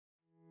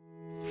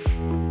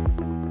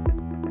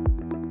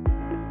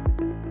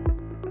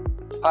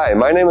Hi,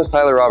 my name is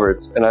Tyler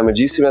Roberts, and I'm a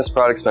GCMS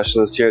product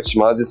specialist here at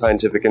Shimadzu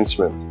Scientific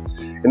Instruments.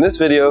 In this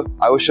video,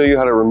 I will show you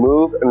how to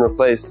remove and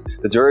replace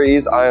the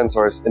Dura-Ease ion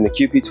source in the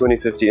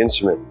QP2050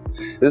 instrument.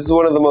 This is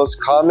one of the most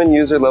common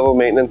user-level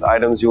maintenance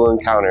items you will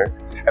encounter,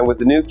 and with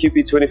the new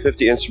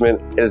QP2050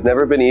 instrument, it has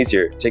never been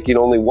easier, taking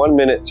only 1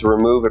 minute to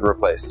remove and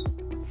replace.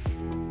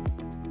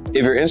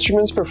 If your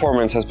instrument's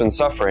performance has been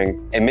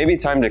suffering, it may be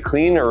time to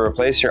clean or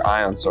replace your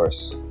ion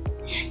source.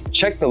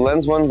 Check the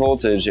lens 1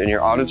 voltage in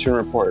your auto-tune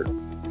report.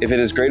 If it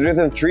is greater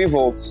than 3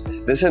 volts,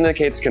 this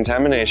indicates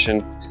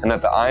contamination and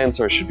that the ion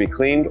source should be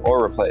cleaned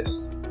or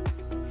replaced.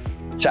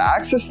 To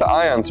access the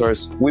ion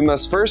source, we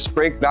must first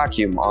break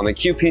vacuum on the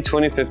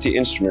QP2050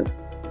 instrument.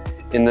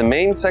 In the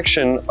main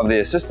section of the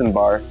assistant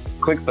bar,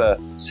 click the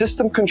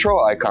System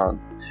Control icon,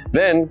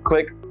 then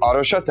click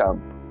Auto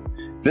Shutdown.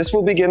 This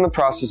will begin the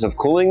process of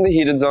cooling the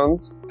heated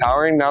zones,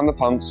 powering down the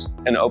pumps,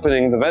 and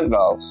opening the vent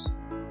valves.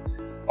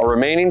 A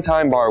remaining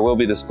time bar will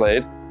be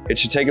displayed. It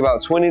should take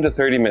about 20 to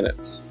 30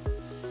 minutes.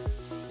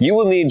 You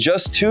will need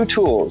just 2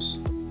 tools.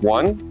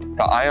 1,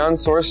 the ion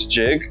source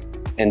jig,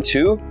 and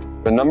 2,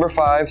 the number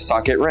 5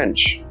 socket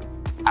wrench.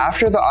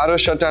 After the auto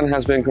shutdown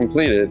has been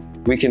completed,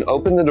 we can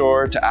open the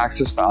door to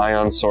access the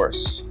ion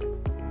source.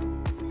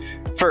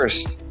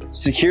 First,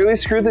 securely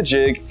screw the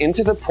jig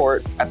into the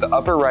port at the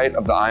upper right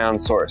of the ion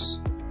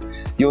source.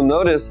 You'll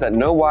notice that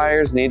no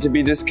wires need to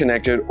be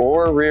disconnected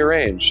or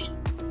rearranged.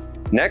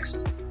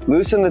 Next,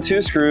 loosen the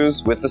 2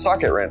 screws with the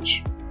socket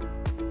wrench.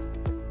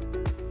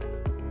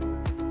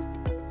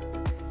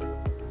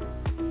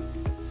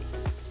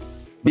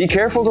 Be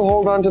careful to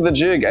hold onto the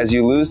jig as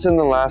you loosen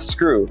the last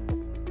screw.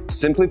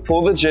 Simply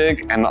pull the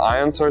jig and the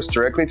ion source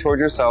directly toward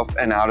yourself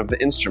and out of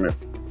the instrument.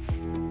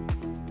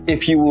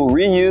 If you will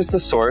reuse the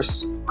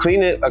source,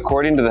 clean it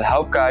according to the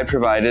help guide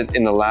provided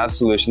in the Lab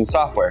Solutions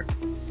software.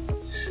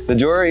 The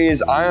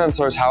Dura-Ease ion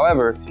source,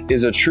 however,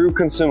 is a true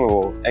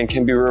consumable and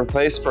can be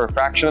replaced for a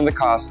fraction of the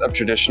cost of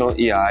traditional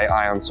EI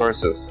ion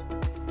sources.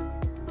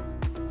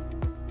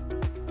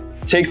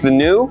 Take the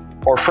new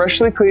or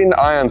freshly cleaned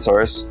ion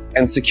source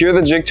and secure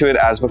the jig to it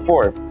as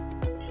before.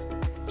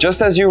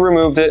 Just as you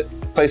removed it,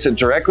 place it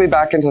directly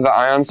back into the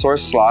ion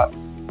source slot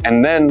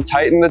and then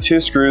tighten the 2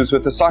 screws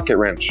with the socket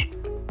wrench.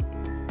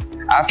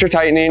 After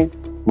tightening,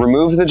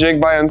 remove the jig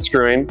by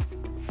unscrewing,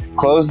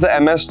 close the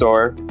MS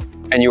door,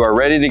 and you are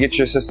ready to get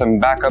your system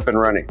back up and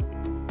running.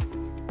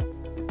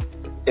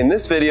 In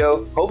this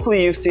video,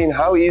 hopefully you've seen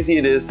how easy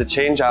it is to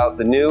change out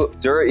the new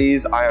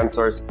Dura-Ease ion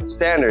source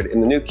standard in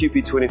the new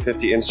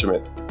QP2050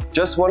 instrument.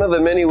 Just one of the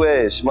many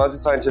ways Shimadzu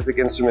Scientific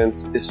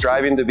Instruments is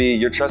striving to be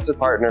your trusted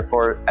partner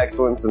for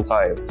excellence in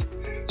science.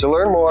 To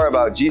learn more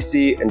about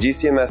GC and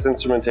GCMS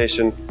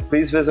instrumentation,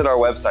 please visit our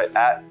website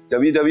at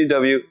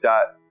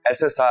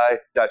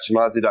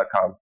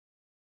www.ssi.shimadzu.com.